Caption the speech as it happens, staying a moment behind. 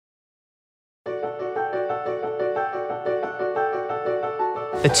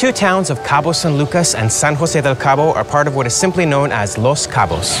The two towns of Cabo San Lucas and San Jose del Cabo are part of what is simply known as Los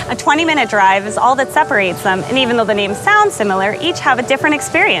Cabos. A 20-minute drive is all that separates them, and even though the names sound similar, each have a different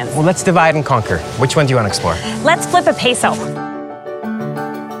experience. Well, let's divide and conquer. Which one do you want to explore? Let's flip a peso.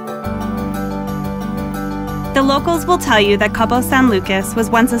 The locals will tell you that Cabo San Lucas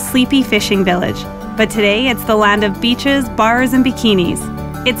was once a sleepy fishing village, but today it's the land of beaches, bars, and bikinis.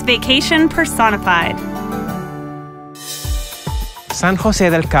 It's vacation personified. San Jose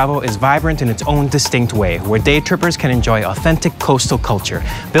del Cabo is vibrant in its own distinct way, where day trippers can enjoy authentic coastal culture.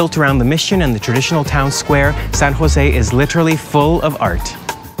 Built around the mission and the traditional town square, San Jose is literally full of art.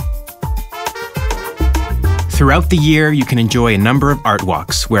 Throughout the year, you can enjoy a number of art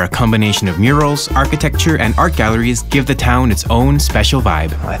walks, where a combination of murals, architecture, and art galleries give the town its own special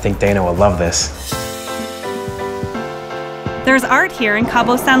vibe. I think Dana will love this. There's art here in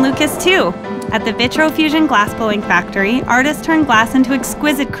Cabo San Lucas too. At the Vitrofusion glassblowing factory, artists turn glass into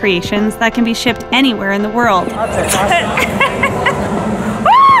exquisite creations that can be shipped anywhere in the world.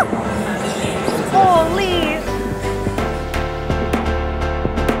 Holy!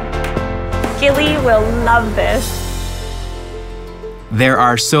 Gilly will love this. There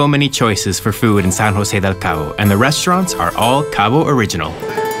are so many choices for food in San Jose del Cabo, and the restaurants are all Cabo original.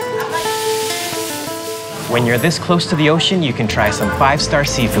 When you're this close to the ocean, you can try some 5-star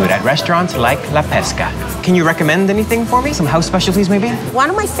seafood at restaurants like La Pesca. Can you recommend anything for me? Some house specialties, maybe? One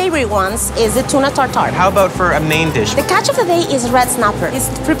of my favorite ones is the tuna tartare. How about for a main dish? The catch of the day is red snapper. It's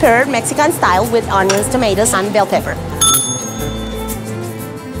prepared Mexican style with onions, tomatoes, and bell pepper.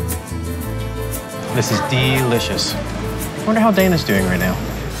 This is delicious. I wonder how Dana's doing right now.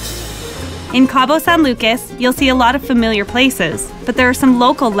 In Cabo San Lucas, you'll see a lot of familiar places, but there are some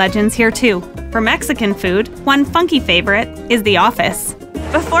local legends here too. For Mexican food, one funky favorite is The Office.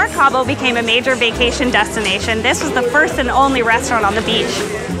 Before Cabo became a major vacation destination, this was the first and only restaurant on the beach.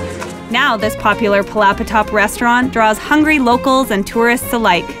 Now this popular palapa-top restaurant draws hungry locals and tourists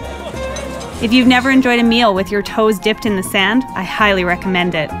alike. If you've never enjoyed a meal with your toes dipped in the sand, I highly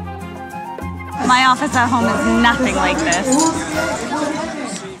recommend it. My office at home is nothing like this.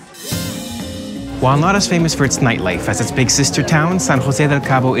 While not as famous for its nightlife as its big sister town, San Jose del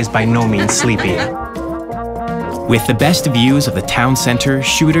Cabo is by no means sleepy. With the best views of the town center,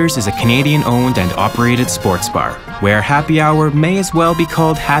 Shooters is a Canadian-owned and operated sports bar, where happy hour may as well be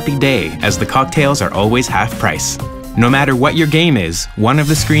called happy day, as the cocktails are always half price. No matter what your game is, one of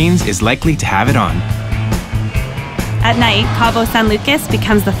the screens is likely to have it on. At night, Cabo San Lucas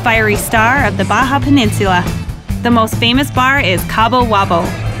becomes the fiery star of the Baja Peninsula. The most famous bar is Cabo Wabo.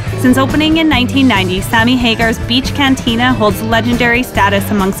 Since opening in 1990, Sammy Hagar's beach cantina holds legendary status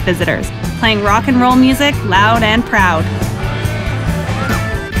amongst visitors, playing rock and roll music loud and proud.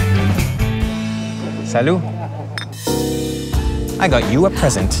 Salud. I got you a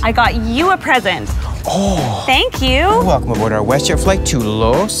present. I got you a present. Oh. Thank you. Welcome aboard our WestJet flight to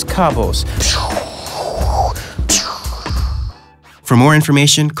Los Cabos. For more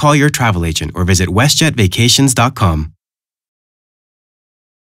information, call your travel agent or visit westjetvacations.com.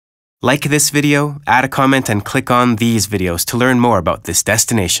 Like this video, add a comment, and click on these videos to learn more about this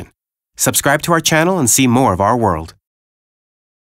destination. Subscribe to our channel and see more of our world.